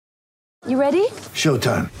You ready?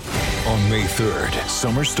 Showtime. On May 3rd,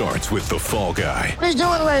 summer starts with The Fall Guy. Let's do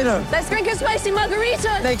it later. Let's drink a spicy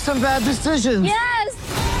margarita. Make some bad decisions. Yes!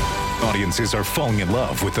 Audiences are falling in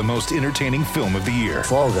love with the most entertaining film of the year.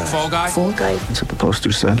 Fall Guy. Fall Guy? Fall Guy. That's what the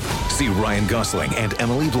poster said. See Ryan Gosling and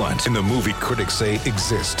Emily Blunt in the movie critics say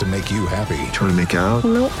exists to make you happy. Trying to make it out?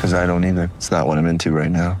 Nope. Because I don't either. It's not what I'm into right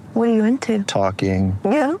now. What are you into? Talking.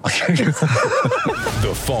 Yeah.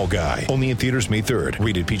 The Fall Guy. Only in theaters May 3rd.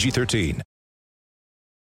 Rated PG-13.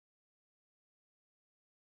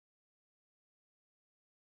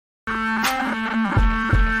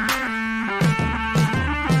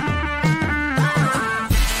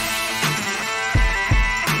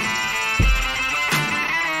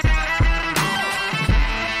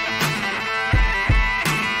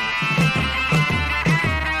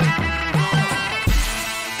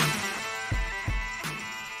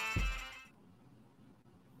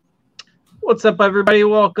 What's up, everybody?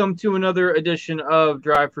 Welcome to another edition of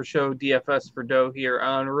Drive for Show DFS for Dough here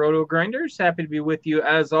on Roto Grinders. Happy to be with you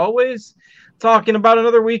as always, talking about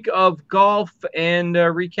another week of golf and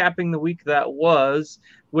recapping the week that was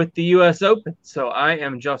with the U.S. Open. So I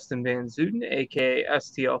am Justin Van Zuden, aka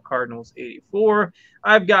STL Cardinals 84.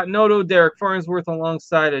 I've got Noto Derek Farnsworth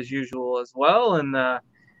alongside as usual as well, and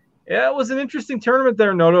yeah, it was an interesting tournament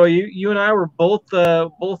there, Noto. You and I were both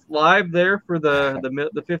live there for the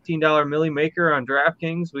 $15 Millie Maker on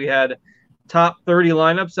DraftKings. We had top 30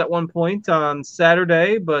 lineups at one point on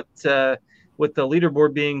Saturday, but with the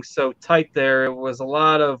leaderboard being so tight there, it was a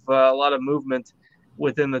lot of movement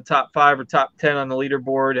within the top 5 or top 10 on the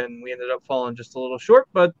leaderboard, and we ended up falling just a little short.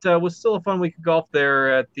 But it was still a fun week of golf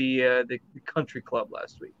there at the Country Club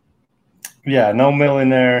last week. Yeah, no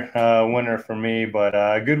millionaire winner for me, but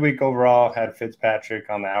a good week overall. Had Fitzpatrick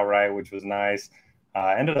on the outright, which was nice.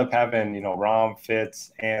 Ended up having, Rahm,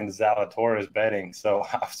 Fitz, and Zalatoris betting. So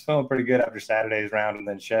I was feeling pretty good after Saturday's round, and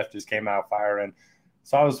then Chef just came out firing.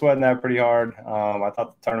 So I was sweating that pretty hard. I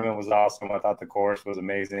thought the tournament was awesome. I thought the course was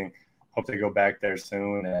amazing. Hope they go back there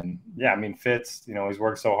soon. And, yeah, I mean, Fitz, he's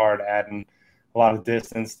worked so hard adding a lot of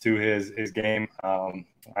distance to his game.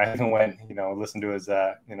 I even went, listened to his,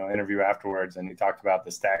 interview afterwards, and he talked about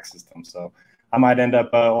the stack system. So I might end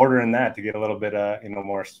up ordering that to get a little bit,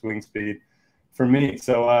 more swing speed for me.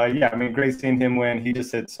 So, yeah, I mean, great seeing him win. He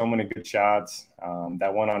just hit so many good shots.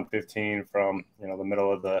 That one on 15 from, the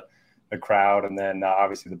middle of the crowd, and then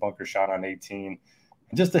obviously the bunker shot on 18.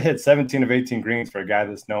 Just to hit 17 of 18 greens for a guy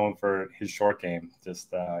that's known for his short game,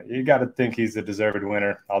 just you got to think he's a deserved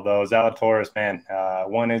winner. Although Zalatoris, man,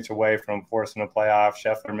 1 inch away from forcing a playoff.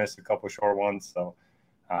 Scheffler missed a couple short ones, so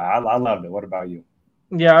I loved it. What about you?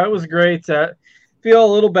 Yeah, it was great. Feel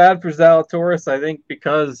a little bad for Zalatoris, I think,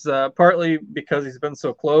 because partly because he's been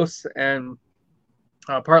so close, and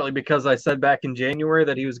partly because I said back in January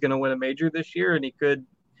that he was going to win a major this year, and he could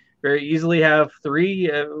very easily have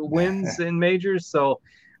 3 wins in majors. So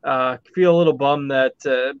feel a little bummed that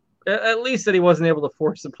at least that he wasn't able to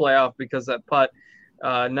force a playoff, because that putt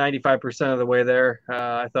 95% of the way there,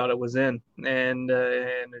 I thought it was in, and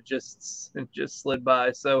it just slid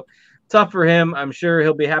by. So tough for him. I'm sure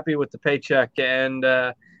he'll be happy with the paycheck, and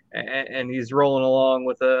he's rolling along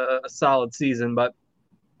with a solid season. But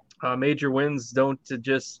major wins don't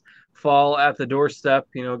just fall at the doorstep.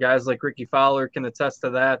 Guys like Ricky Fowler can attest to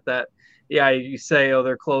that, yeah, you say, oh,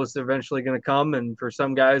 they're close, they're eventually going to come, and for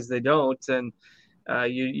some guys they don't, and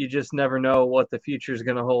you just never know what the future is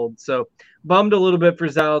going to hold. So bummed a little bit for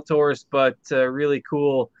Zalatoris, but really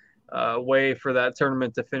cool way for that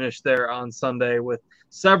tournament to finish there on Sunday with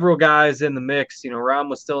several guys in the mix. Rahm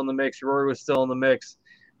was still in the mix, Rory was still in the mix,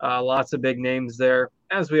 lots of big names there,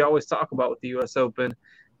 as we always talk about with the U.S. Open.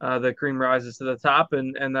 The cream rises to the top,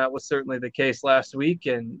 and that was certainly the case last week.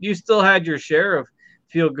 And you still had your share of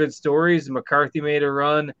feel-good stories. McCarthy made a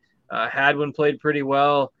run. Hadwin played pretty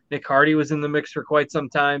well. Nick Hardy was in the mix for quite some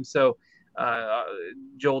time. So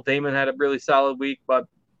Joel Damon had a really solid week. But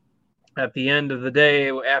at the end of the day,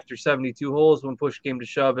 after 72 holes, when push came to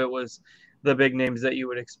shove, it was the big names that you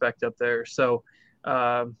would expect up there. So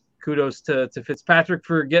kudos to Fitzpatrick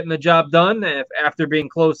for getting the job done after being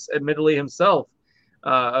close, admittedly, himself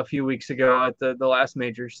a few weeks ago at the last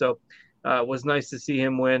major. So it was nice to see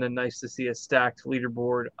him win, and nice to see a stacked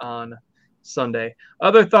leaderboard on Sunday.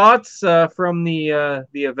 Other thoughts from the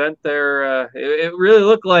event there? It really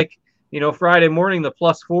looked like, Friday morning the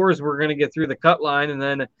 +4s were going to get through the cut line, and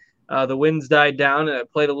then the winds died down, and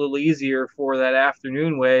it played a little easier for that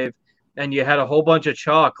afternoon wave. And you had a whole bunch of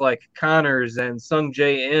chalk like Connors and Sung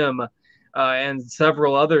J M and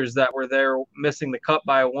several others that were there missing the cut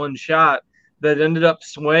by one shot, that ended up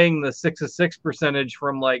swaying the 6 of 6 percentage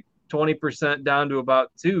from like 20% down to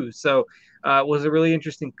about 2%. So it was a really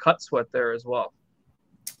interesting cut sweat there as well.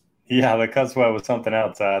 Yeah, the cut sweat was something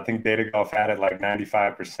else. I think Data Golf had it like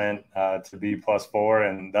 95% to be +4,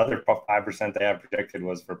 and the other 5% they had projected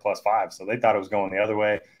was for +5. So they thought it was going the other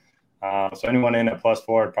way. So anyone in at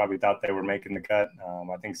 +4 probably thought they were making the cut.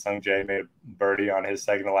 I think Sung Jae made a birdie on his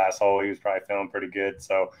second to last hole. He was probably feeling pretty good.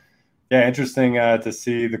 So, yeah, interesting to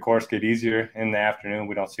see the course get easier in the afternoon.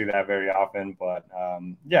 We don't see that very often. But,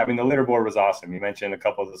 yeah, I mean, the leaderboard was awesome. You mentioned a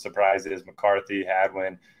couple of the surprises, McCarthy,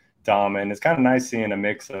 Hadwin, Dahmen. It's kind of nice seeing a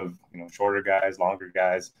mix of, shorter guys, longer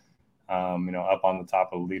guys, up on the top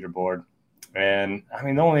of the leaderboard. And, I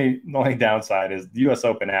mean, the only downside is the U.S.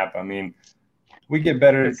 Open app. I mean, we get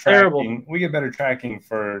better tracking. We get better tracking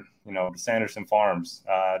for the Sanderson Farms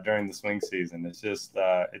during the swing season. It's just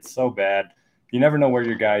it's so bad. You never know where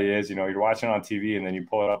your guy is. You're watching on TV and then you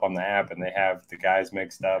pull it up on the app and they have the guys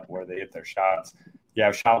mixed up where they hit their shots. You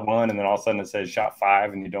have shot 1 and then all of a sudden it says shot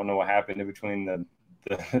 5 and you don't know what happened in between the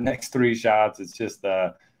next 3 shots. It's just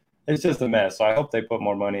a mess. So I hope they put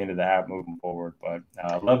more money into the app moving forward. But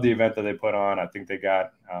love the event that they put on. I think they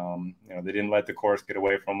got they didn't let the course get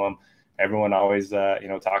away from them. Everyone always,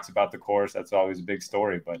 talks about the course. That's always a big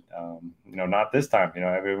story, but, not this time.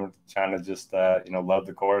 Everyone's trying to just, love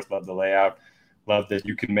the course, love the layout, love that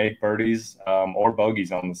you can make birdies or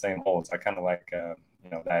bogeys on the same holes. I kind of like,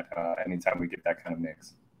 that anytime we get that kind of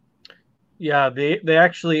mix. Yeah, they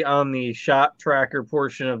actually, on the shot tracker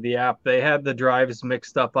portion of the app, they had the drives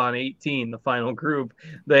mixed up on 18, the final group.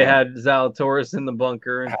 They had Zalatoris in the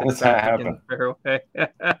bunker and Fitzpatrick in the fairway.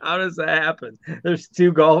 How does that happen? There's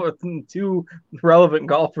two relevant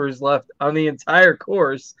golfers left on the entire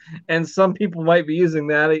course, and some people might be using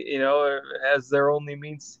that, as their only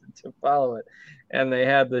means to follow it. And they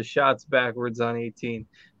had the shots backwards on 18.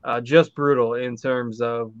 Just brutal in terms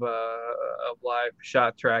of live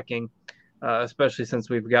shot tracking. Especially since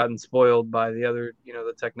we've gotten spoiled by the other,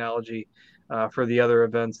 the technology for the other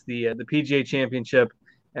events, the PGA Championship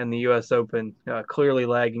and the U.S. Open clearly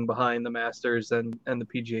lagging behind the Masters and the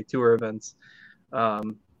PGA Tour events.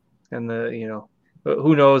 And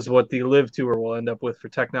who knows what the Live Tour will end up with for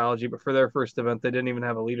technology, but for their first event, they didn't even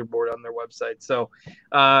have a leaderboard on their website. So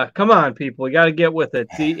come on, people, you got to get with it.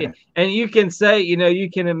 And you can say, you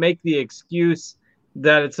can make the excuse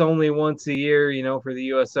that it's only once a year, for the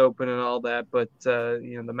U.S. Open and all that. But,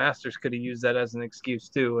 the Masters could have used that as an excuse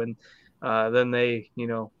too. And then they,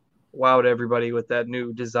 wowed everybody with that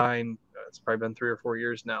new design. It's probably been 3 or 4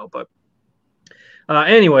 years now. But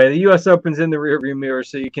anyway, the U.S. Open's in the rearview mirror,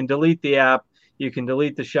 so you can delete the app. You can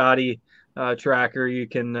delete the shoddy tracker. You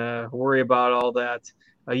can worry about all that.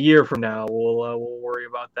 A year from now, we'll worry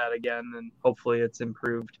about that again, and hopefully it's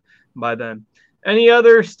improved by then. Any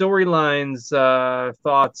other storylines,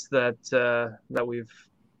 thoughts that we've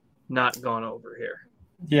not gone over here?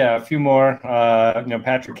 Yeah, a few more.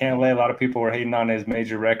 Patrick Cantlay, a lot of people were hating on his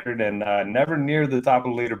major record and never near the top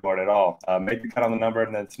of the leaderboard at all. Made the cut on the number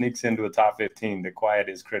and then sneaks into a top 15 to quiet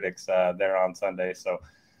his critics there on Sunday. So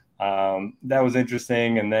that was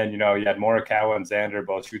interesting. And then, you had Morikawa and Xander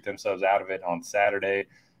both shoot themselves out of it on Saturday.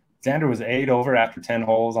 Xander was 8 over after 10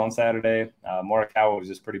 holes on Saturday. Morikawa was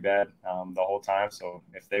just pretty bad the whole time. So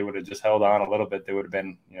if they would have just held on a little bit, they would have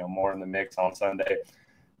been, more in the mix on Sunday.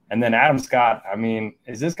 And then Adam Scott, I mean,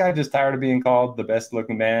 is this guy just tired of being called the best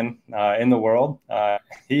looking man in the world?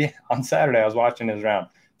 On Saturday, I was watching his round.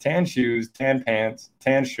 Tan shoes, tan pants,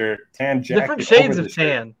 tan shirt, tan jacket. Different shades of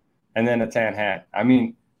tan. And then a tan hat. I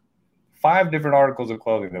mean, 5 different articles of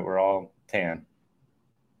clothing that were all tan.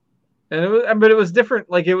 And it was different.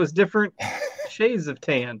 Like, it was different shades of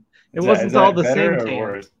tan. It wasn't all the same tan.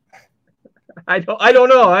 Worse? I don't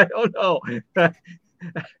know.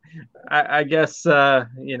 I guess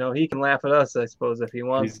he can laugh at us, I suppose, if he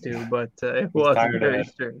wants to. But it wasn't very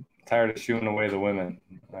strange. Tired of shooing away the women,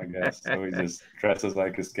 I guess. So he just dresses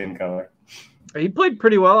like his skin color. He played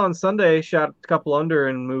pretty well on Sunday. Shot a couple under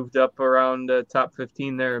and moved up around top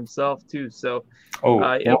 15 there himself too. So,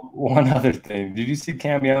 one other thing. Did you see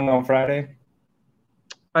Cam Young on Friday?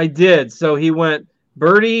 I did. So he went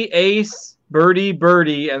birdie, ace, birdie,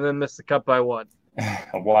 birdie, and then missed the cut by 1.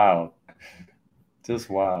 Wild, just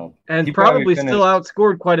wild. And he probably still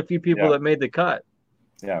outscored quite a few people that made the cut.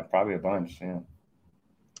 Yeah, probably a bunch. Yeah.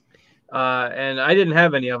 And I didn't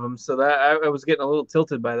have any of them, so that I was getting a little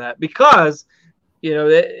tilted by that because,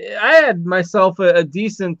 I had myself a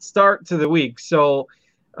decent start to the week. So,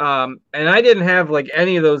 and I didn't have like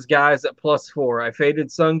any of those guys at +4. I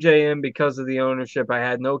faded Sung Jae in because of the ownership. I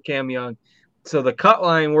had no Cam Young, so the cut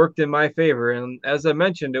line worked in my favor. And as I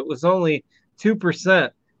mentioned, it was only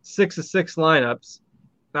 2%, 6 of 6 lineups.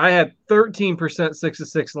 I had 13% 6 of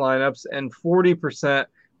 6 lineups and 40%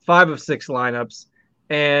 5 of 6 lineups,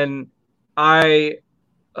 and I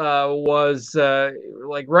was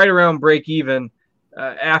like right around break even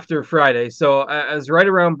after Friday. So I was right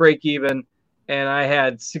around break even, and I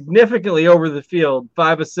had significantly over the field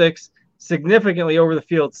 5 of 6, significantly over the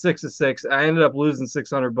field 6 of 6. I ended up losing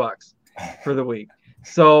 $600 for the week.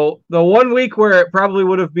 So the 1 week where it probably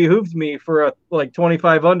would have behooved me for a like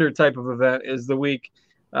 25 under type of event is the week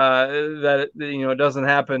that it doesn't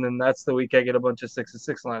happen, and that's the week I get a bunch of 6 of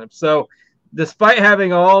 6 lineups. So despite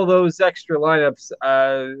having all those extra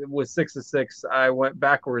lineups with 6 of 6, I went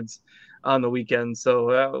backwards on the weekend.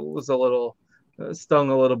 So that was a little stung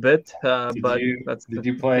a little bit. Did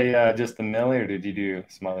you play just the Millie, or did you do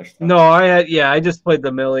some other stuff? No, I just played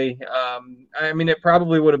the Millie. I mean, it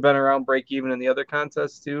probably would have been around break even in the other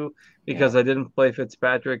contests too, because I didn't play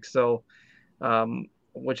Fitzpatrick. So,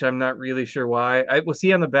 which I'm not really sure why. Was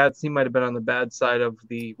he on the bad? He might have been on the bad side of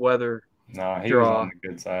the weather. No, he draw. was on the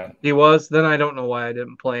good side. He was? Then I don't know why I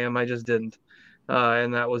didn't play him. I just didn't.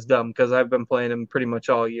 And that was dumb because I've been playing him pretty much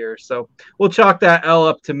all year. So we'll chalk that L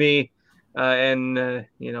up to me.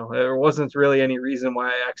 There wasn't really any reason why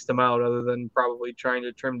I X'd him out other than probably trying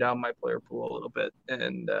to trim down my player pool a little bit.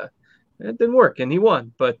 And it didn't work, and he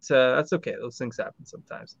won. But that's okay. Those things happen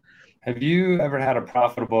sometimes. Have you ever had a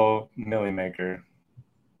profitable Millie maker?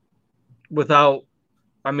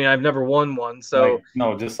 I've never won one. So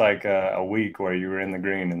just like a week where you were in the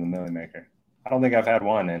green in the Millie maker. I don't think I've had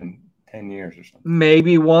one in 10 years or something.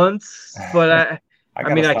 Maybe once, but I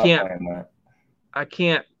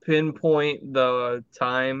can't pinpoint the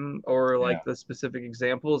time or the specific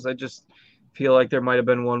examples. I just feel like there might have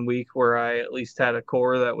been 1 week where I at least had a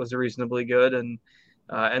core that was reasonably good and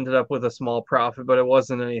ended up with a small profit, but it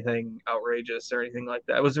wasn't anything outrageous or anything like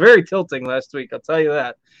that. It was very tilting last week, I'll tell you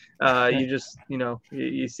that. You just,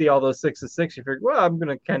 you see all those 6 of 6, you figure, well, I'm going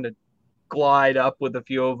to kind of glide up with a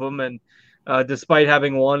few of them. And despite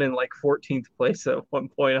having won in like 14th place at one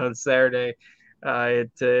point on Saturday,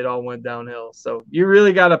 it all went downhill. So you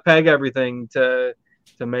really got to peg everything to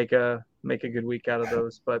make a good week out of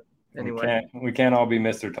those. But anyway, we can't all be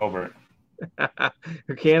Mr. Tolbert.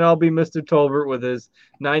 We can't all be Mr. Tolbert with his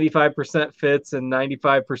 95% Fitz and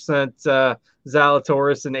 95%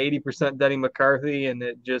 Zalatoris and 80% Denny McCarthy, and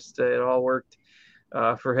it all worked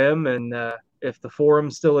for him. And if the forum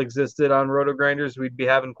still existed on Roto Grinders, we'd be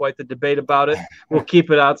having quite the debate about it. We'll keep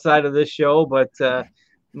it outside of this show, but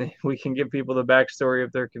we can give people the backstory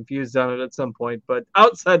if they're confused on it at some point. But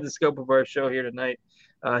outside the scope of our show here tonight,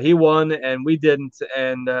 he won and we didn't.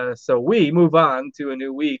 And so we move on to a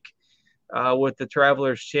new week with the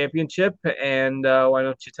Travelers Championship. And why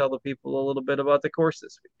don't you tell the people a little bit about the course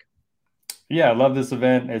this week? Yeah, I love this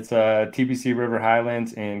event. It's TPC River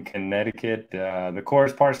Highlands in Connecticut. The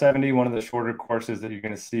course, par 70, one of the shorter courses that you're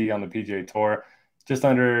going to see on the PGA Tour. Just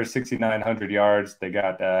under 6,900 yards. They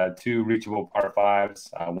got 2 reachable par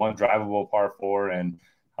 5s, 1 drivable par 4, and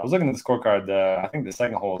I was looking at the scorecard. I think the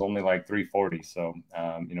second hole is only like 340. So,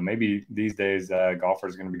 maybe these days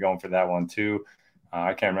golfers are going to be going for that one too.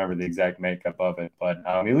 I can't remember the exact makeup of it, but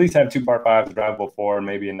you at least have 2 par 5s, drivable 4,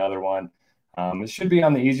 maybe another one. It should be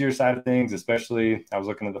on the easier side of things, especially I was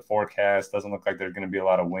looking at the forecast. Doesn't look like there's going to be a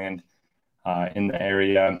lot of wind in the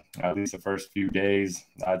area, at least the first few days.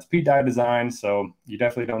 It's Pete Dye design, so you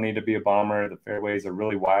definitely don't need to be a bomber. The fairways are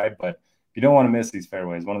really wide, but you don't want to miss these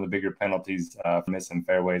fairways. One of the bigger penalties for missing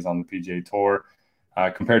fairways on the PGA Tour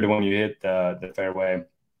compared to when you hit the fairway.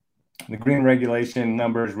 The green regulation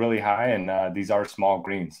number is really high, and these are small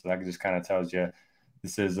greens, so that just kind of tells you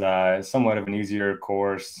this is somewhat of an easier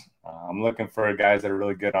course. I'm looking for guys that are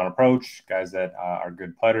really good on approach, guys that are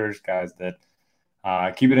good putters, guys that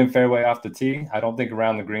keep it in fairway off the tee. I don't think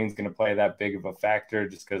around the green is going to play that big of a factor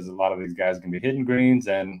just because a lot of these guys are going to be hitting greens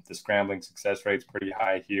and the scrambling success rate's pretty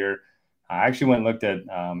high here. I actually went and looked at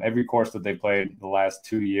every course that they played the last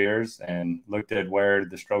 2 years and looked at where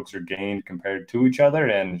the strokes are gained compared to each other,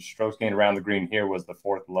 and strokes gained around the green here was the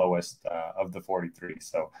 4th lowest of the 43.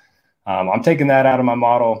 So I'm taking that out of my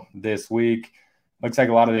model this week. Looks like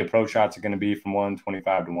a lot of the approach shots are going to be from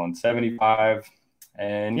 125 to 175.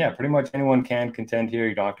 And yeah, pretty much anyone can contend here.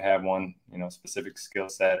 You don't have to have one, specific skill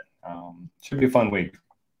set. Should be a fun week.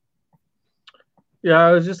 Yeah,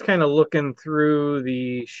 I was just kind of looking through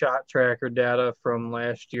the shot tracker data from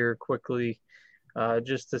last year quickly,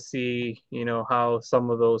 just to see, how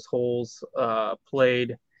some of those holes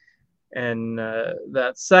played. And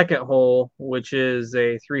that second hole, which is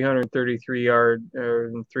a 333 yard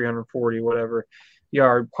or 340 whatever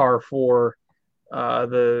yard par 4.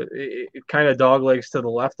 It kind of doglegs to the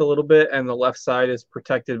left a little bit, and the left side is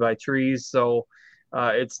protected by trees. So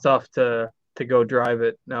it's tough to go drive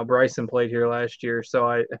it. Now Bryson played here last year, so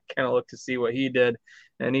I kind of looked to see what he did,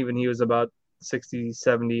 and even he was about 60,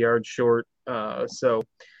 70 yards short. So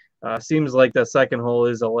seems like the second hole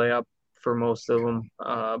is a layup for most of them.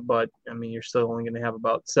 But I mean, you're still only going to have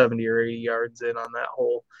about 70 or 80 yards in on that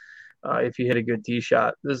hole if you hit a good tee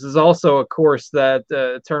shot. This is also a course that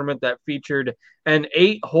tournament that featured an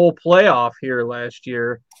 8-hole playoff here last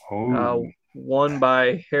year, won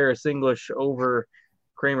by Harris English over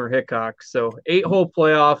Kramer Hickok. So 8-hole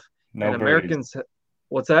playoff. No and birdies. Americans.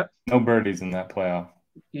 What's that? No birdies in that playoff.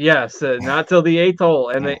 Yes, not till the 8th hole.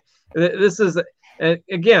 And this is,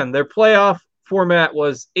 again, their playoff format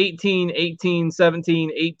was 18, 18,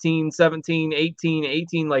 17, 18, 17, 18,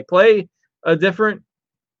 18. Like play a different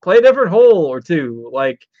hole or two.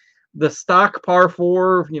 Like the stock par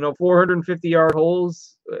 4, 450-yard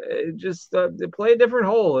holes. Just play a different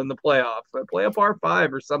hole in the playoff. Play a par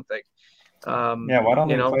 5 or something. Why don't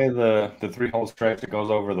they play the 3-hole stretch that goes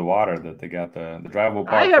over the water that they got the drivable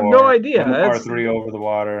par 4? I have no idea. Par 3 over the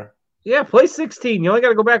water. Yeah, play 16. You only got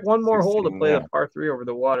to go back one more 16, hole to play the par 3 over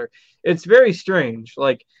the water. It's very strange.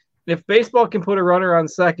 Like if baseball can put a runner on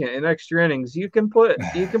second in extra innings, you can play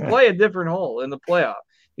a different hole in the playoff.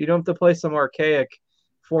 You don't have to play some archaic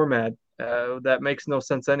format that makes no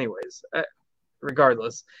sense anyways.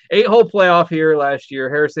 Regardless, 8-hole playoff here last year.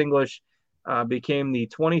 Harris English became the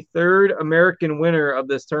 23rd American winner of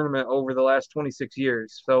this tournament over the last 26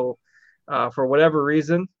 years. So for whatever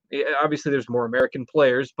reason, obviously there's more American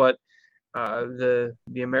players, but the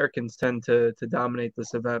Americans tend to dominate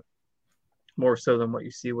this event more so than what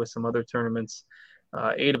you see with some other tournaments.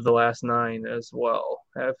 8 of the last 9 as well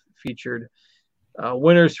have featured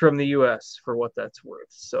winners from the U.S. for what that's worth.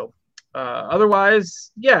 So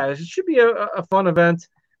otherwise, yeah, it should be a fun event.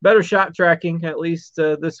 Better shot tracking at least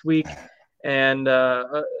this week, and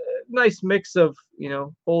a nice mix of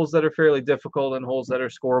holes that are fairly difficult and holes that are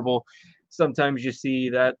scoreable. Sometimes you see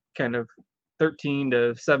that kind of 13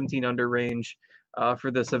 to 17 under range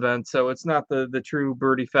for this event. So it's not the true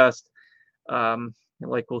birdie fest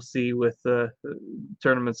like we'll see with the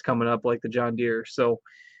tournaments coming up like the John Deere. So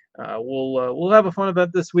we'll have a fun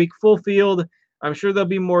event this week. Full field. I'm sure there'll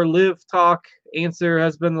be more live talk. Answer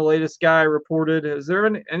has been the latest guy reported. Is there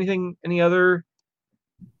any other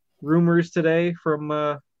rumors today from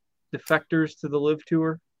defectors to the live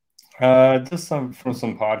tour? Just from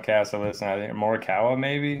some podcasts I listen. I think Morikawa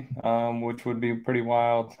maybe, which would be pretty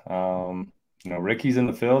wild. Ricky's in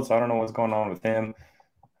the field, so I don't know what's going on with him.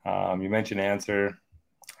 You mentioned Answer.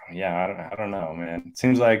 Yeah, I don't know, man. It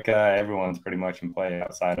seems like everyone's pretty much in play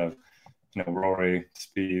outside of Rory,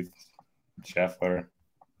 Spieth, Scheffler.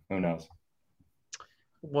 Who knows?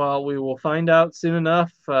 Well, we will find out soon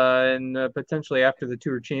enough, and potentially after the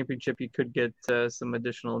Tour Championship, you could get some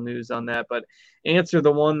additional news on that. But Answer,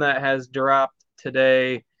 the one that has dropped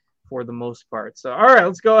today for the most part. So, all right,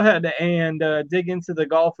 let's go ahead and dig into the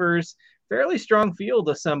golfers. Fairly strong field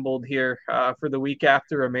assembled here for the week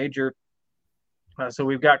after a major. So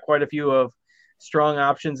we've got quite a few of strong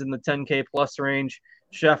options in the 10K plus range.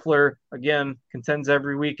 Scheffler, again, contends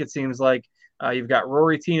every week, it seems like. You've got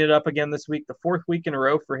Rory teeing it up again this week, the 4th week in a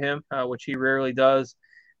row for him, which he rarely does.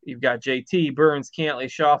 You've got JT, Burns, Cantlay,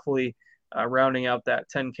 Schauffele rounding out that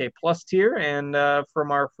 10K plus tier. And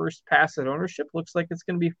from our first pass at ownership, looks like it's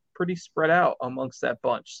going to be pretty spread out amongst that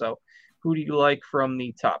bunch. So who do you like from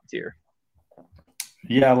the top tier?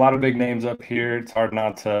 Yeah, a lot of big names up here. It's hard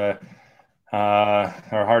not to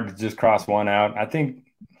or hard to just cross one out. I think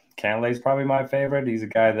Cantlay's probably my favorite. He's a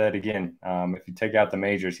guy that, again, if you take out the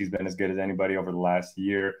majors, he's been as good as anybody over the last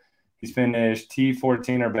year. He's finished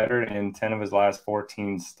T14 or better in 10 of his last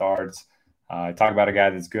 14 starts. Talk about a guy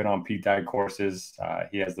that's good on Pete Dye courses.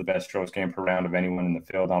 He has the best strokes gained per round of anyone in the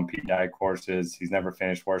field on Pete Dye courses. He's never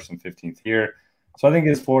finished worse than 15th here. So I think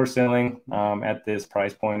his floor ceiling at this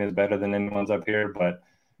price point is better than anyone's up here. But,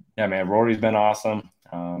 yeah, man, Rory's been awesome.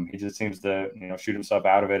 He just seems to, shoot himself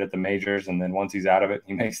out of it at the majors. And then once he's out of it,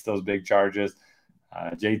 he makes those big charges.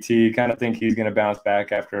 JT, kind of think he's going to bounce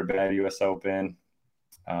back after a bad U.S. Open.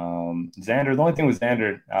 Xander, the only thing with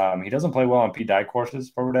Xander, he doesn't play well on Pete Dye courses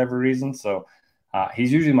for whatever reason. So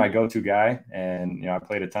he's usually my go-to guy. And, I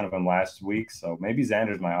played a ton of him last week. So maybe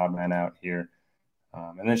Xander's my odd man out here.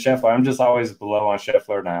 And then Scheffler, I'm just always below on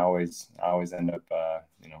Scheffler. And I always end up,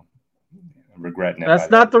 regretting it.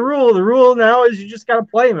 That's not the rule. The rule now is you just got to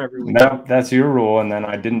play him every week. No, that's your rule. And then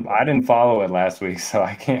I didn't follow it last week. So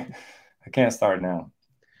I can't start now.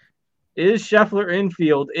 Is Scheffler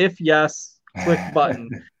infield? If yes, click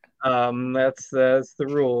button. That's the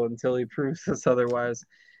rule until he proves us otherwise.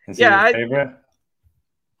 Is he your favorite?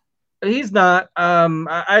 He's not.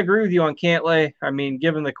 I agree with you on Cantlay. I mean,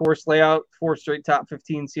 given the course layout, 4 straight top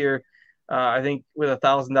 15s here. I think with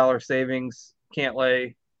 $1,000 savings,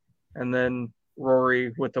 Cantlay, and then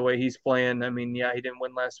Rory with the way he's playing. I mean, yeah, he didn't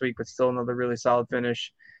win last week, but still another really solid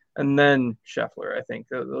finish. And then Scheffler, I think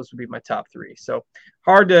those would be my top 3. So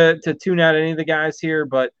hard to tune out any of the guys here,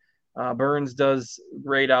 but Burns does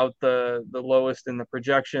grade out the lowest in the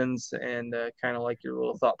projections, and kind of like your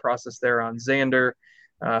little thought process there on Xander,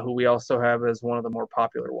 who we also have as one of the more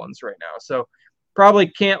popular ones right now. So probably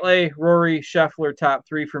Cantlay, Rory, Scheffler, top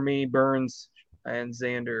 3 for me, Burns, and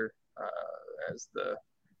Xander as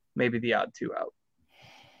maybe the odd 2 out.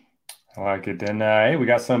 I like it. And hey, we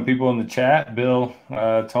got some people in the chat. Bill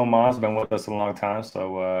Tomas been with us a long time,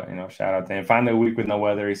 so shout out to him. Finally a week with no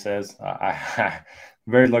weather, he says. I'm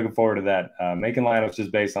very looking forward to that. Making lineups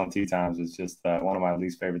just based on tee times is just one of my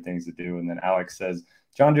least favorite things to do. And then Alex says,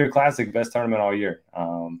 John Deere Classic, best tournament all year.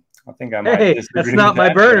 I think I might disagree that's not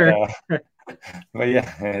my burner. But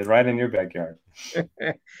yeah, it's right in your backyard.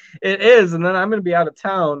 It is, and then I'm going to be out of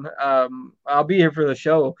town. I'll be here for the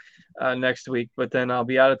show next week, but then I'll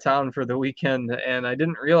be out of town for the weekend, and I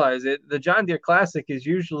didn't realize it. The John Deere Classic is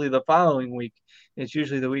usually the following week. It's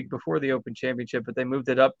usually the week before the Open Championship, but they moved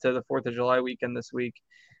it up to the 4th of July weekend this week.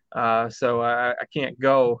 So I can't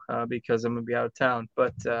go because I'm going to be out of town,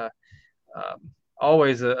 but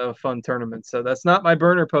always a fun tournament. So that's not my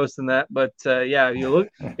burner post in that, but yeah,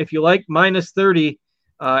 if you like minus 30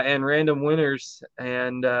 and random winners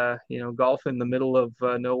and golf in the middle of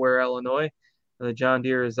nowhere, Illinois, the John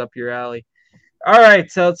Deere is up your alley. All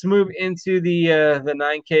right, so let's move into the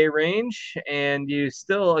 9K range, and you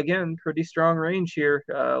still, again, pretty strong range here,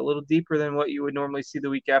 a little deeper than what you would normally see the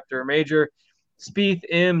week after a major. Spieth,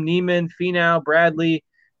 Im, Niemann, Finau, Bradley,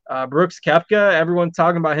 Brooks Koepka, everyone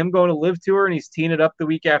talking about him going to Live Tour, and he's teeing it up the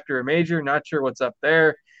week after a major. Not sure what's up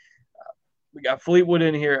there. We got Fleetwood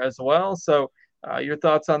in here as well. So your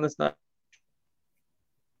thoughts on this night?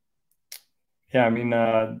 Yeah, I mean,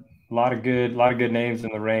 a lot of good names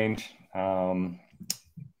in the range.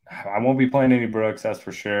 I won't be playing any Brooks, that's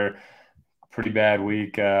for sure. Pretty bad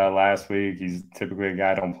week last week. He's typically a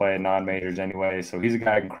guy I don't play at non-majors anyway, so he's a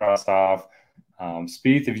guy I can cross off.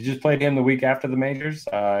 Spieth, if you just played him the week after the majors,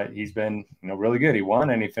 he's been really good. He won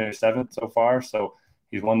and he finished 7th so far, so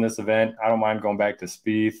he's won this event. I don't mind going back to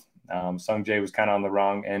Spieth. Sung Jae was kind of on the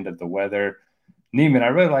wrong end of the weather. Niemann, I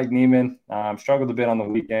really like Niemann. Struggled a bit on the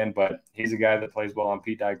weekend, but he's a guy that plays well on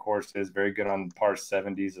Pete Dye courses, very good on par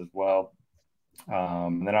 70s as well.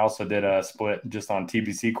 And then I also did a split just on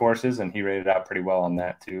TBC courses, and he rated out pretty well on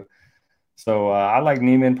that too. So I like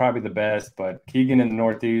Niemann probably the best, but Keegan in the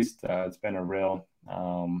Northeast, it's been a real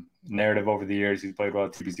narrative over the years. He's played well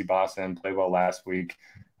at TBC Boston, played well last week.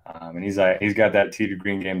 And he's got that tee to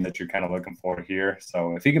green game that you're kind of looking for here.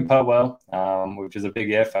 So if he can putt well, which is a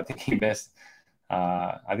big if, I think he missed.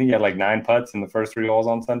 I think he had like 9 putts in the first 3 holes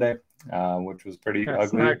on Sunday, which was pretty ugly.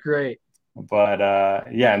 That's not great. But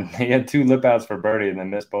yeah, and he had 2 lip outs for birdie and then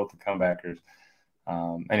missed both the comebackers.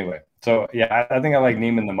 Anyway, so yeah, I think I like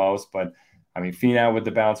Niemann the most, but I mean, Finau with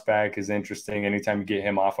the bounce back is interesting. Anytime you get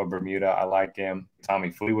him off of Bermuda, I like him.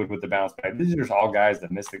 Tommy Fleetwood with the bounce back. These are just all guys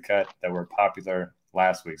that missed the cut that were popular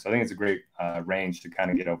last week. So I think it's a great range to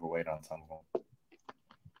kind of get overweight on some of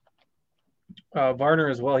them. Varner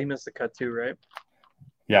as well. He missed the cut too, right?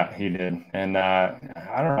 Yeah, he did. And I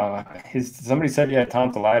don't know. Somebody said he had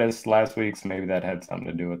tonsillitis last week, so maybe that had something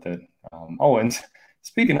to do with it. And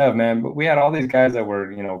speaking of, man, we had all these guys that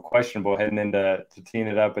were, questionable heading into teeing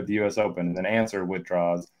it up at the U.S. Open, and then Answer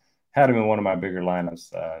withdraws. Had him in one of my bigger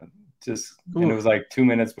lineups. And it was like 2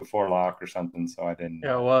 minutes before lock or something, so I didn't.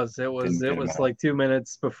 Yeah, it was. It was like 2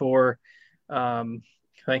 minutes before.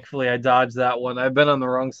 Thankfully, I dodged that one. I've been on the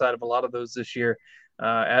wrong side of a lot of those this year,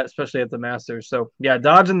 especially at the Masters. So yeah,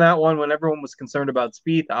 dodging that one when everyone was concerned about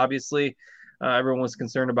Spieth. Obviously, everyone was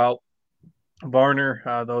concerned about Varner,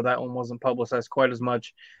 though that one wasn't publicized quite as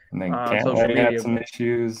much. And then Cantlay had some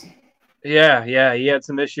issues. Yeah, he had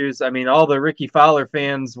some issues. I mean, all the Ricky Fowler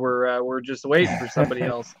fans were just waiting for somebody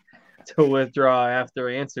else to withdraw after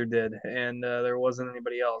Answer did, and there wasn't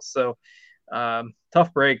anybody else. So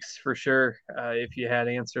tough breaks for sure if you had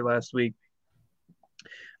Answer last week.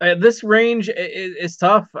 This range is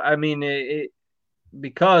tough. I mean,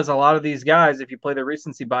 because a lot of these guys, if you play the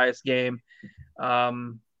recency bias game,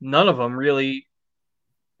 none of them really,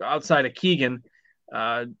 outside of Keegan,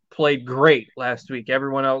 played great last week.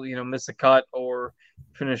 Everyone else, missed a cut or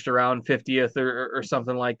finished around 50th or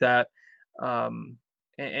something like that.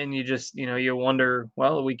 And you just, you wonder,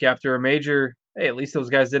 well, a week after a major, hey, at least those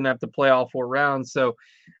guys didn't have to play all 4 rounds. So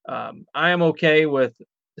I am okay with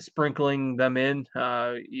sprinkling them in.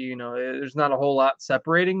 There's not a whole lot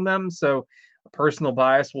separating them, so personal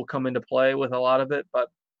bias will come into play with a lot of it. But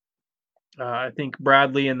I think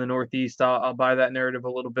Bradley in the Northeast, I'll buy that narrative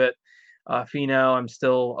a little bit. Finau, I'm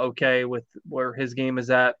still okay with where his game is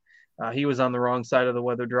at. He was on the wrong side of the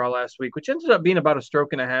weather draw last week, which ended up being about a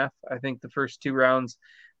stroke and a half. I think the first 2 rounds,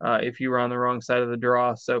 if you were on the wrong side of the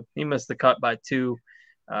draw. So he missed the cut by 2.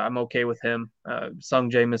 I'm okay with him. Sung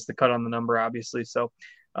Jae missed the cut on the number, obviously. So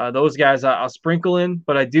those guys I'll sprinkle in.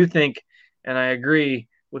 But I do think, and I agree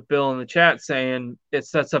with Bill in the chat saying it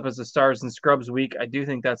sets up as a stars and scrubs week. I do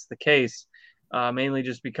think that's the case, mainly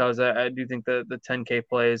just because I do think the 10K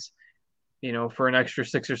plays, for an extra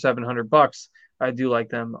 $600 or $700, I do like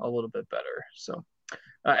them a little bit better. So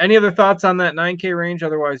any other thoughts on that 9K range?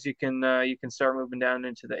 Otherwise, you can start moving down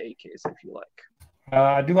into the 8Ks if you like.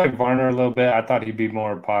 I do like Varner a little bit. I thought he'd be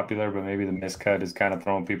more popular, but maybe the miscut is kind of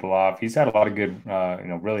throwing people off. He's had a lot of good,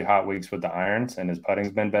 really hot weeks with the irons, and his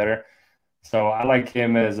putting's been better. So I like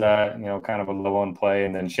him as, kind of a low on play.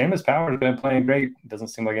 And then Seamus Power's been playing great. Doesn't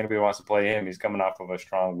seem like anybody wants to play him. He's coming off of a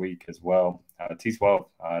strong week as well. T12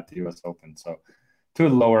 at the U.S. Open. So 2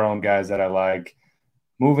 of the lower owned guys that I like.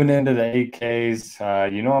 Moving into the 8Ks,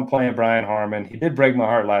 I'm playing Brian Harman. He did break my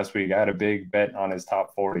heart last week. I had a big bet on his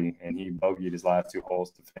top 40, and he bogeyed his last 2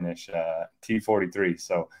 holes to finish T43.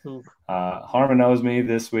 So Harman knows me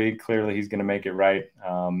this week. Clearly, he's going to make it right.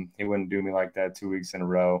 He wouldn't do me like that 2 weeks in a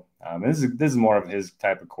row. This is more of his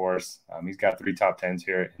type of course. He's got 3 top 10s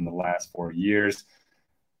here in the last 4 years.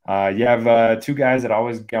 You have 2 guys that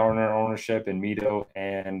always garner ownership in Mito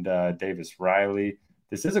and Davis Riley.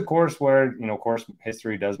 This is a course where, course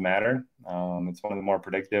history does matter. It's one of the more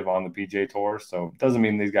predictive on the PGA Tour. So it doesn't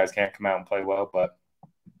mean these guys can't come out and play well. But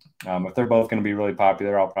if they're both going to be really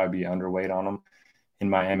popular, I'll probably be underweight on them in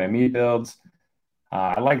my MME builds.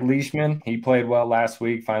 I like Leishman. He played well last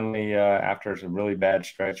week, finally, after a really bad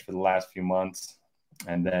stretch for the last few months.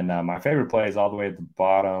 And then my favorite play is all the way at the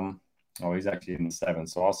bottom. Oh, he's actually in the 7th.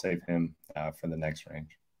 So I'll save him for the next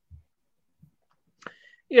range.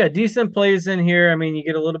 Yeah, decent plays in here. I mean, you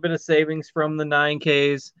get a little bit of savings from the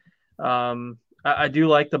 9Ks. I do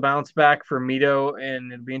like the bounce back for Mito,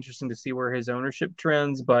 and it'd be interesting to see where his ownership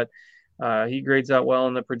trends, but he grades out well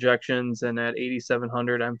in the projections, and at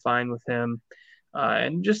 8,700, I'm fine with him.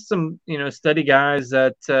 And just some, steady guys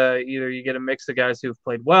that either you get a mix of guys who've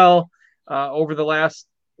played well over the last,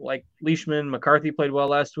 like Leishman, McCarthy played well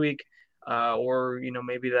last week, or,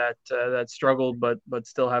 maybe that struggled, but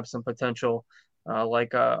still have some potential.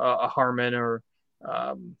 Like a Harman or,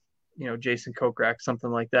 Jason Kokrak, something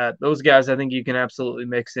like that. Those guys, I think you can absolutely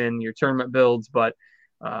mix in your tournament builds, but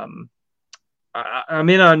I'm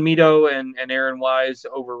in on Mito and Aaron Wise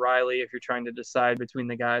over Riley if you're trying to decide between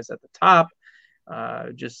the guys at the top.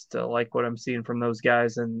 Just like what I'm seeing from those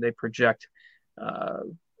guys, and they project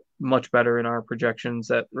much better in our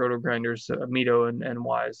projections at Roto Grinders, Mito and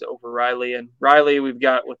Wise over Riley. And Riley, we've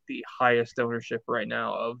got with the highest ownership right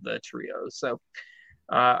now of the trios. So,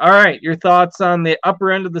 all right, your thoughts on the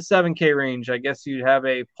upper end of the 7K range? I guess you'd have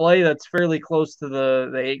a play that's fairly close to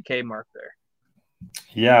the 8K mark there.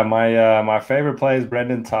 Yeah, my favorite play is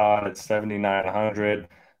Brendan Todd at 7,900.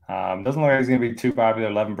 Doesn't look like he's going to be too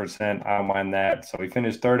popular, 11%. I don't mind that. So he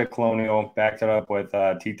finished 3rd at Colonial, backed it up with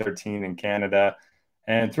T13 in Canada.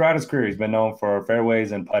 And throughout his career, he's been known for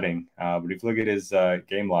fairways and putting. But if you look at his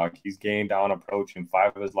game log, he's gained on approach in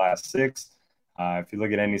 5 of his last 6. If you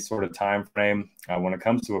look at any sort of time frame, when it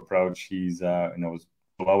comes to approach, he's was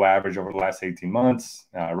below average over the last 18 months,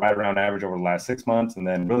 right around average over the last 6 months, and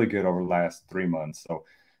then really good over the last 3 months. So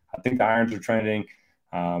I think the irons are trending.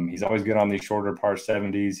 He's always good on these shorter par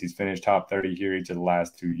 70s. He's finished top 30 here each of the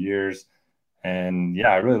last 2 years. And yeah,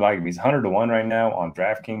 I really like him. He's 100-1 right now on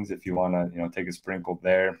DraftKings. If you want to, take a sprinkle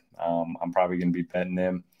there, I'm probably going to be betting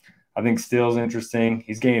him. I think Steele's interesting.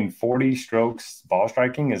 He's gained 40 strokes ball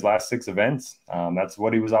striking his last 6 events. That's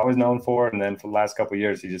what he was always known for. And then for the last couple of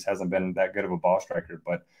years, he just hasn't been that good of a ball striker.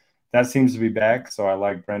 But that seems to be back. So I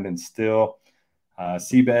like Brendan Steele.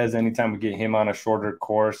 Seabez, anytime we get him on a shorter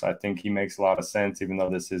course, I think he makes a lot of sense, even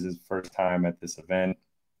though this is his first time at this event.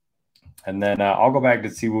 And then I'll go back to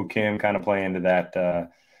Siwoo Kim, kind of play into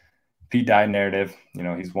that Pete Dye narrative.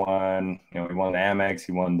 He's won, he won the Amex,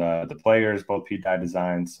 he won the Players, both Pete Dye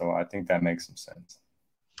designs. So I think that makes some sense.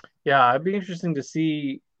 Yeah, it'd be interesting to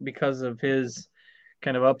see, because of his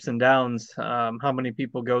kind of ups and downs, how many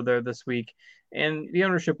people go there this week. And the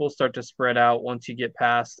ownership will start to spread out once you get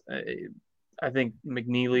past. I think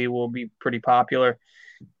McNeely will be pretty popular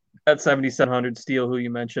at 7,700. Steele, who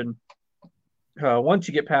you mentioned. Once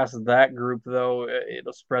you get past that group, though,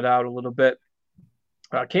 it'll spread out a little bit.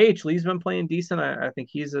 KH Lee's been playing decent. I think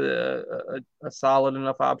he's a solid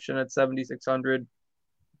enough option at 7,600.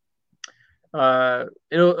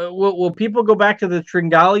 Will people go back to the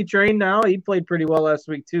Tringali train now? He played pretty well last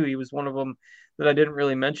week too. He was one of them that I didn't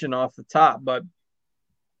really mention off the top, but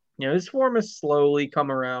his form has slowly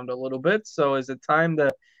come around a little bit. So is it time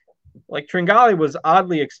to, like, Tringali was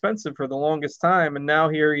oddly expensive for the longest time, and now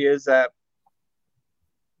here he is at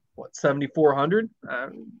 7,400.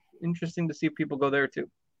 Interesting to see if people go there too.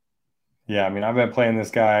 Yeah, I mean, I've been playing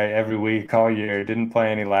this guy every week all year. Didn't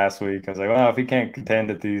play any last week. I was like, well, if he can't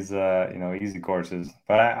contend at these, easy courses.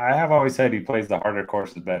 But I have always said he plays the harder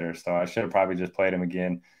courses better, so I should have probably just played him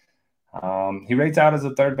again. He rates out as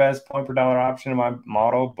the third best point per dollar option in my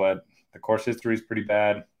model, but the course history is pretty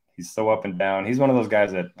bad. He's so up and down. He's one of those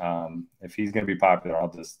guys that if he's going to be popular,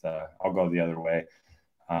 I'll go the other way.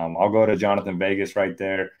 I'll go to Jonathan Vegas right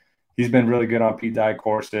there. He's been really good on Pete Dye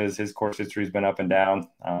courses. His course history has been up and down.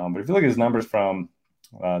 But if you look at his numbers from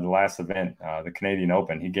the last event, the Canadian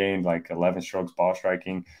Open, he gained like 11 strokes ball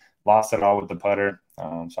striking, lost it all with the putter.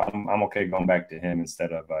 So I'm okay going back to him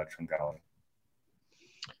instead of Tringali.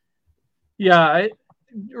 Yeah,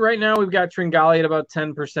 right now we've got Tringali at about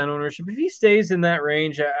 10% ownership. If he stays in that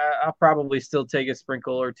range, I'll probably still take a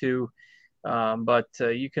sprinkle or two. But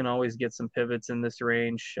you can always get some pivots in this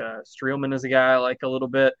range. Streelman is a guy I like a little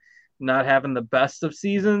bit. Not having the best of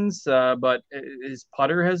seasons, but his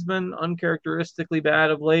putter has been uncharacteristically bad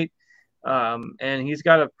of late. And he's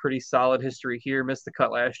got a pretty solid history here. Missed the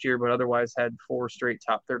cut last year, but otherwise had 4 straight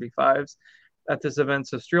top 35s at this event.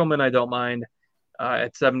 So Streelman, I don't mind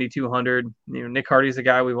at 7,200. Nick Hardy's a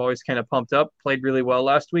guy we've always kind of pumped up. Played really well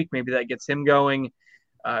last week. Maybe that gets him going.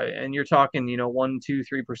 And you're talking, 1, 2,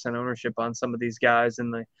 3% ownership on some of these guys in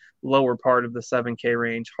the lower part of the 7K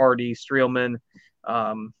range. Hardy, Streelman,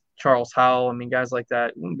 Charles Howell. I mean, guys like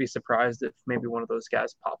that. Wouldn't be surprised if maybe one of those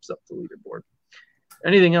guys pops up the leaderboard.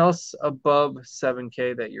 Anything else above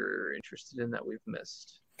 7K that you're interested in that we've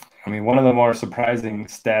missed? I mean, one of the more surprising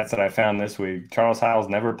stats that I found this week, Charles Howell's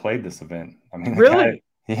never played this event. I mean, really?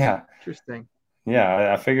 Yeah. Interesting.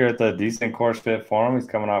 Yeah, I figure it's a decent course fit for him. He's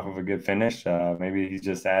coming off of a good finish. Maybe he's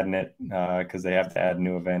just adding it because they have to add a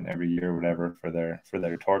new event every year or whatever for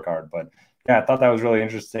their tour card. But yeah, I thought that was really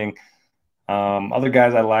interesting. Other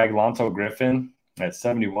guys I like, Lonzo Griffin at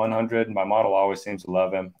 7,100. My model always seems to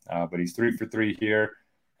love him, but he's 3 for 3 here.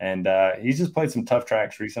 And he's just played some tough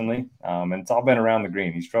tracks recently, and it's all been around the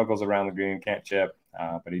green. He struggles around the green, can't chip,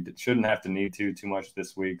 but he shouldn't have to need too much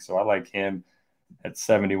this week. So I like him at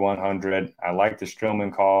 7,100. I like the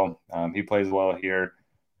Streelman call. He plays well here.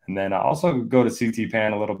 And then I also go to CT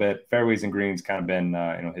Pan a little bit. Fairways and greens kind of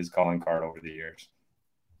been his calling card over the years.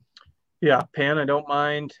 Yeah, Pan, I don't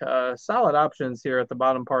mind. Solid options here at the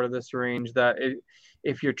bottom part of this range that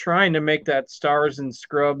if you're trying to make that stars and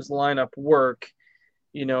scrubs lineup work,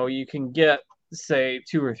 you can get, say,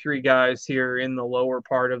 2 or 3 guys here in the lower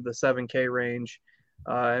part of the 7K range,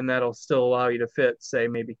 and that'll still allow you to fit, say,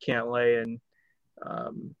 maybe Cantlay and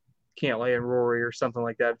Rory or something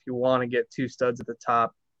like that. If you want to get 2 studs at the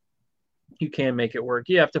top, you can make it work.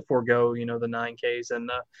 You have to forego, the 9Ks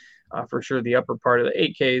and for sure the upper part of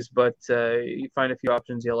the 8Ks, but you find a few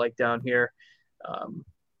options you like down here.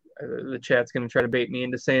 The chat's going to try to bait me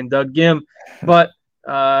into saying Doug Gim, but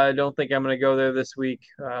I don't think I'm going to go there this week.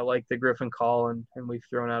 I like the Griffin call, and we've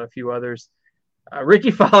thrown out a few others. Ricky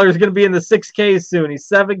Fowler is going to be in the 6Ks soon. He's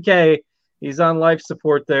 7K. He's on life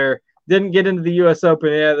support there. Didn't get into the U.S.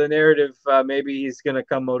 Open. Yeah, the narrative, maybe he's going to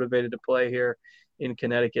come motivated to play here in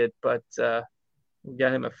Connecticut, but we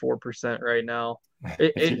got him at 4% right now.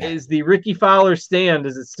 Is the Ricky Fowler stand,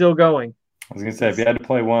 is it still going? I was going to say, if you had to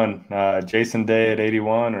play one, Jason Day at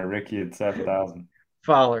 81 or Ricky at 7,000?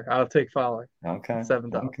 Fowler. I'll take Fowler. Okay.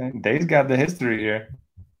 7,000. Okay. Day's got the history here.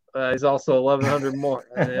 He's also 1,100 more.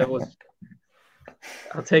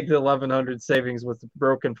 I'll take the 1,100 savings with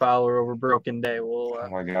broken Fowler over broken Day. Oh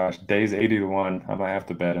my gosh, Day's 80-1. I might have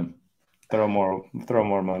to bet him. Throw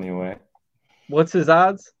more money away. What's his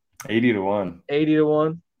odds? 80-1.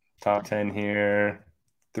 80-1. Top 10 here.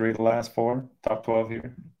 3 of the last 4. Top 12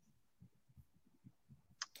 here.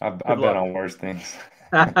 I bet on worse things.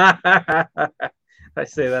 I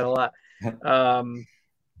say that a lot. All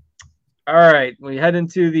right, we head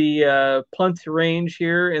into the punt range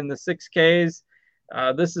here in the 6Ks.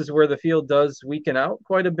 This is where the field does weaken out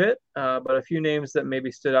quite a bit, but a few names that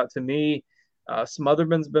maybe stood out to me.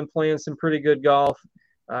 Smotherman's been playing some pretty good golf.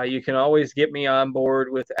 You can always get me on board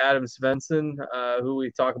with Adam Svensson, who we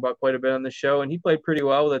talk about quite a bit on the show, and he played pretty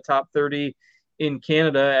well with a top 30 in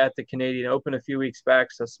Canada at the Canadian Open a few weeks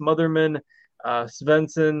back. So Smotherman,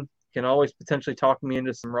 Svensson, can always potentially talk me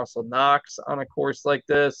into some Russell Knox on a course like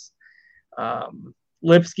this.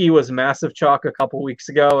 Lipsky was massive chalk a couple weeks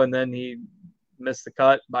ago, and then he missed the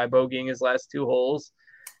cut by bogeying his last 2 holes,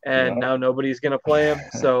 and now nobody's going to play him.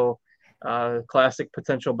 So classic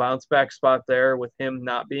potential bounce back spot there with him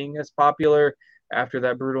not being as popular after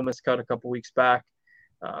that brutal miscut a couple weeks back.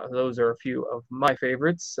 Those are a few of my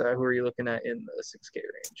favorites. Who are you looking at in the 6K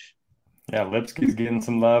range? Yeah, Lipsky's getting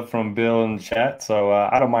some love from Bill in the chat, so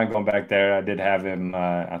I don't mind going back there. I did have him,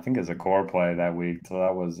 I think, as a core play that week, so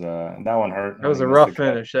that one hurt. That was a rough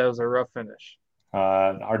finish.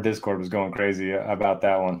 Our Discord was going crazy about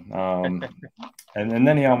that one. And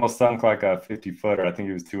then he almost sunk like a 50-footer. I think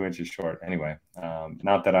he was 2 inches short. Anyway,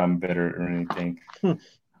 not that I'm bitter or anything.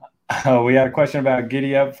 We had a question about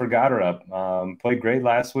Giddy Up for Goddard. Played great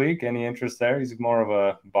last week. Any interest there? He's more of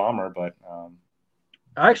a bomber, but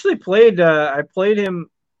I actually played him,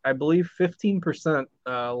 I believe, 15%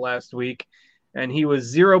 last week, and he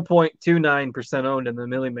was 0.29% owned in the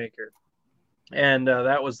Millie Maker. And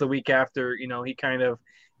that was the week after, he kind of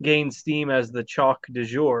gained steam as the chalk du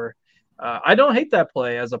jour. I don't hate that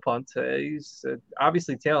play as a punt. He's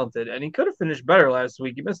obviously talented, and he could have finished better last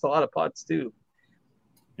week. He missed a lot of putts, too.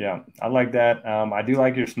 Yeah, I like that. I do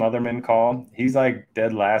like your Smotherman call. He's like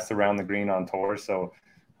dead last around the green on tour, so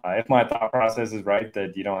if my thought process is right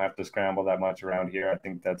that you don't have to scramble that much around here, I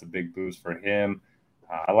think that's a big boost for him.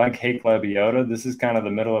 I like Hank Lebioda. This is kind of the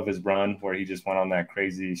middle of his run where he just went on that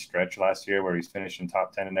crazy stretch last year where he's finishing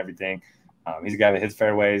top 10 and everything. He's a guy that hits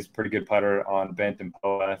fairways, pretty good putter on Bent and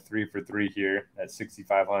Poa, 3 for 3 here at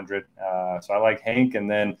 6,500. So I like Hank. And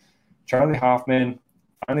then Charlie Hoffman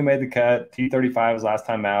finally made the cut. T35 was last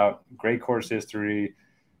time out. Great course history.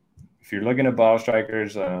 If you're looking at ball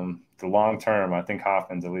strikers, the long term, I think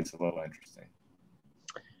Hoffman's at least a little interesting.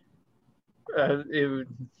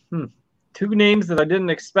 Two names that I didn't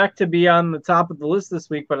expect to be on the top of the list this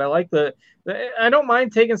week, but I like I don't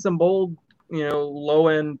mind taking some bold, low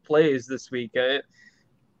end plays this week.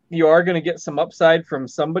 You are going to get some upside from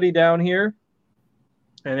somebody down here.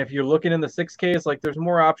 And if you're looking in the 6Ks, like there's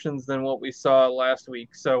more options than what we saw last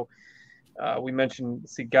week. So we mentioned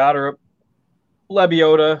Goddard,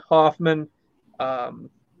 Lebioda, Hoffman. I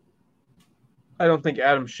don't think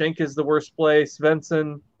Adam Schenk is the worst play.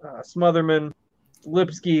 Svensson, Smotherman,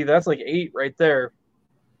 Lipsky, that's like 8 right there,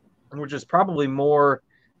 which is probably more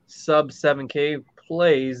sub 7K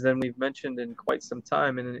plays than we've mentioned in quite some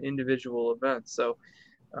time in an individual event. So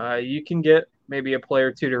you can get maybe a play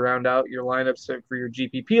or two to round out your lineups for your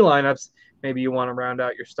GPP lineups. Maybe you want to round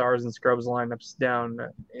out your stars and scrubs lineups down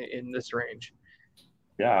in this range.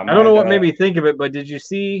 Yeah, I don't know what made me think of it, but did you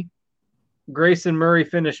see Grayson Murray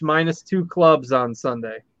finish -2 clubs on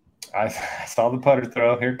Sunday? I saw the putter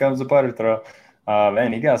throw. Here comes the putter throw.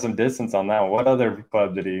 Man, he got some distance on that one. What other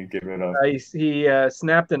club did he get rid of? He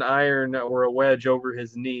snapped an iron or a wedge over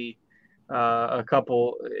his knee. He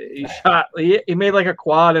made like a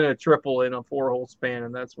quad and a triple in a 4-hole span,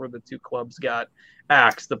 and that's where the 2 clubs got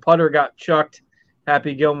axed. The putter got chucked,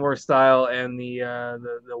 Happy Gilmore style, and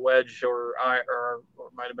the wedge or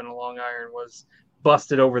it might have been a long iron was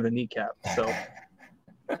busted over the kneecap. So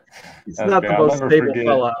he's not the most stable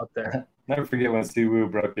fella out there. Never forget when Siwoo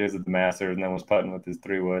broke his at the Masters and then was putting with his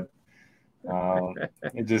 3-wood.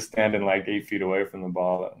 Just standing like 8 feet away from the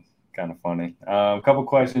ball. That was kind of funny. A couple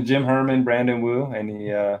questions. Jim Herman, Brandon Wu.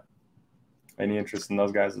 Any interest in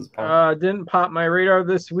those guys as pump? Didn't pop my radar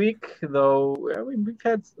this week, though.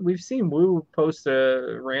 We've seen Wu post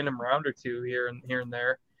a random round or two here and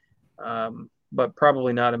there, but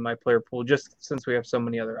probably not in my player pool, just since we have so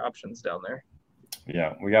many other options down there.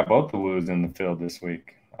 Yeah, we got both the Woos in the field this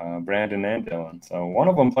week, Brandon and Dylan. So one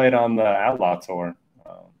of them played on the Outlaw Tour.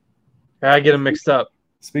 I get them mixed up.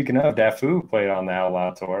 Speaking of, Dafu played on the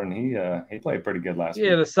Outlaw Tour, and he played pretty good last week.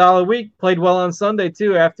 Yeah, a solid week. Played well on Sunday,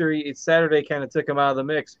 too, after Saturday kind of took him out of the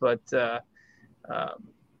mix. But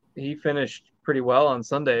he finished pretty well on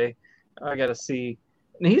Sunday. I got to see.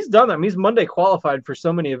 And he's done them. He's Monday qualified for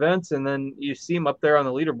so many events, and then you see him up there on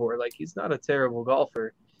the leaderboard. Like, he's not a terrible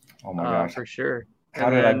golfer. Oh, my gosh. For sure.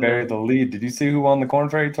 How did I bury the lead? Did you see who won the Corn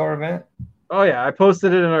Ferry Tour event? Oh, yeah. I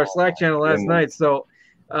posted it in our Slack channel last night. So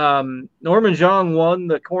Norman Zhang won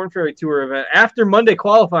the Corn Ferry Tour event after Monday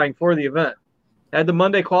qualifying for the event. Had the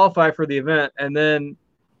Monday qualify for the event, and then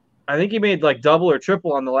I think he made like double or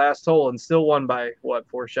triple on the last hole and still won by,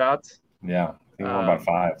 4 shots? Yeah, he won by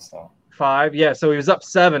 5. So 5, yeah. So he was up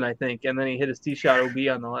 7, I think, and then he hit his tee shot OB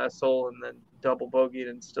on the last hole and then double bogeyed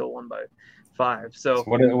and still won by 5. So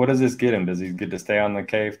what does this get him? Does he get to stay on the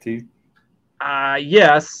KFT?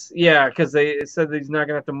 Yes, yeah, because they said that he's not going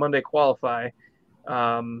to have to Monday qualify.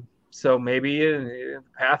 So maybe the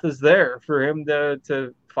path is there for him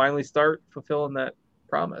to finally start fulfilling that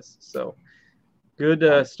promise. So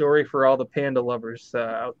good story for all the panda lovers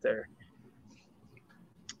out there.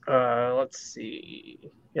 Let's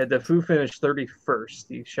see. Yeah, Defoe finished 31st.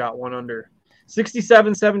 He shot one under.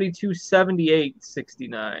 67, 72, 78,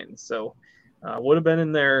 69. So would have been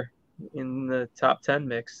in there in the top 10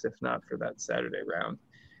 mix if not for that Saturday round.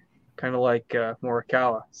 Kind of like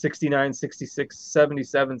Morikawa. 69, 66,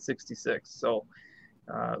 77, 66. So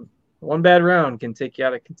one bad round can take you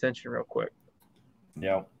out of contention real quick.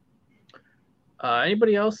 Yeah.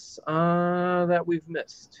 Anybody else that we've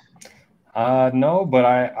missed? No, but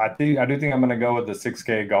I do think I'm going to go with the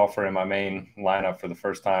 6K golfer in my main lineup for the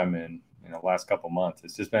first time in last couple months.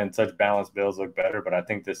 It's just been such balanced builds, look better, but I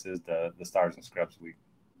think this is the stars and scrubs week.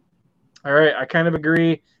 All right, I kind of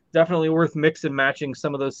agree. Definitely worth mix and matching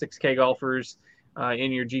some of those 6K golfers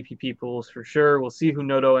in your GPP pools for sure. We'll see who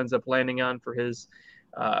Noto ends up landing on for his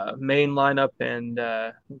main lineup, and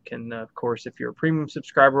you can, of course, if you're a premium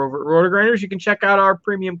subscriber over at RotoGrinders, you can check out our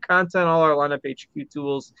premium content, all our lineup HQ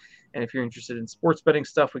tools. And if you're interested in sports betting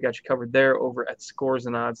stuff, we got you covered there over at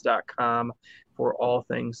scoresandodds.com for all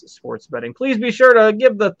things sports betting. Please be sure to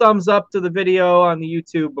give the thumbs up to the video on the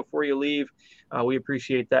YouTube before you leave. We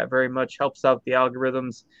appreciate that very much. Helps out the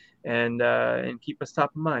algorithms and keep us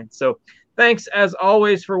top of mind. So thanks, as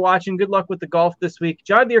always, for watching. Good luck with the golf this week.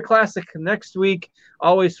 John Deere Classic next week.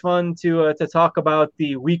 Always fun to talk about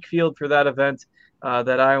the weak field for that event.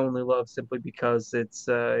 That I only love simply because it's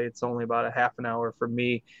only about a half an hour from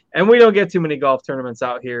me, and we don't get too many golf tournaments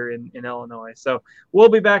out here in Illinois. So we'll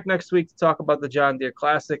be back next week to talk about the John Deere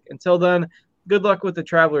Classic. Until then, good luck with the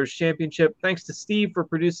Travelers Championship. Thanks to Steve for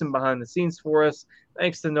producing behind the scenes for us.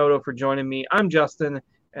 Thanks to Noto for joining me. I'm Justin,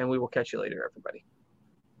 and we will catch you later, everybody.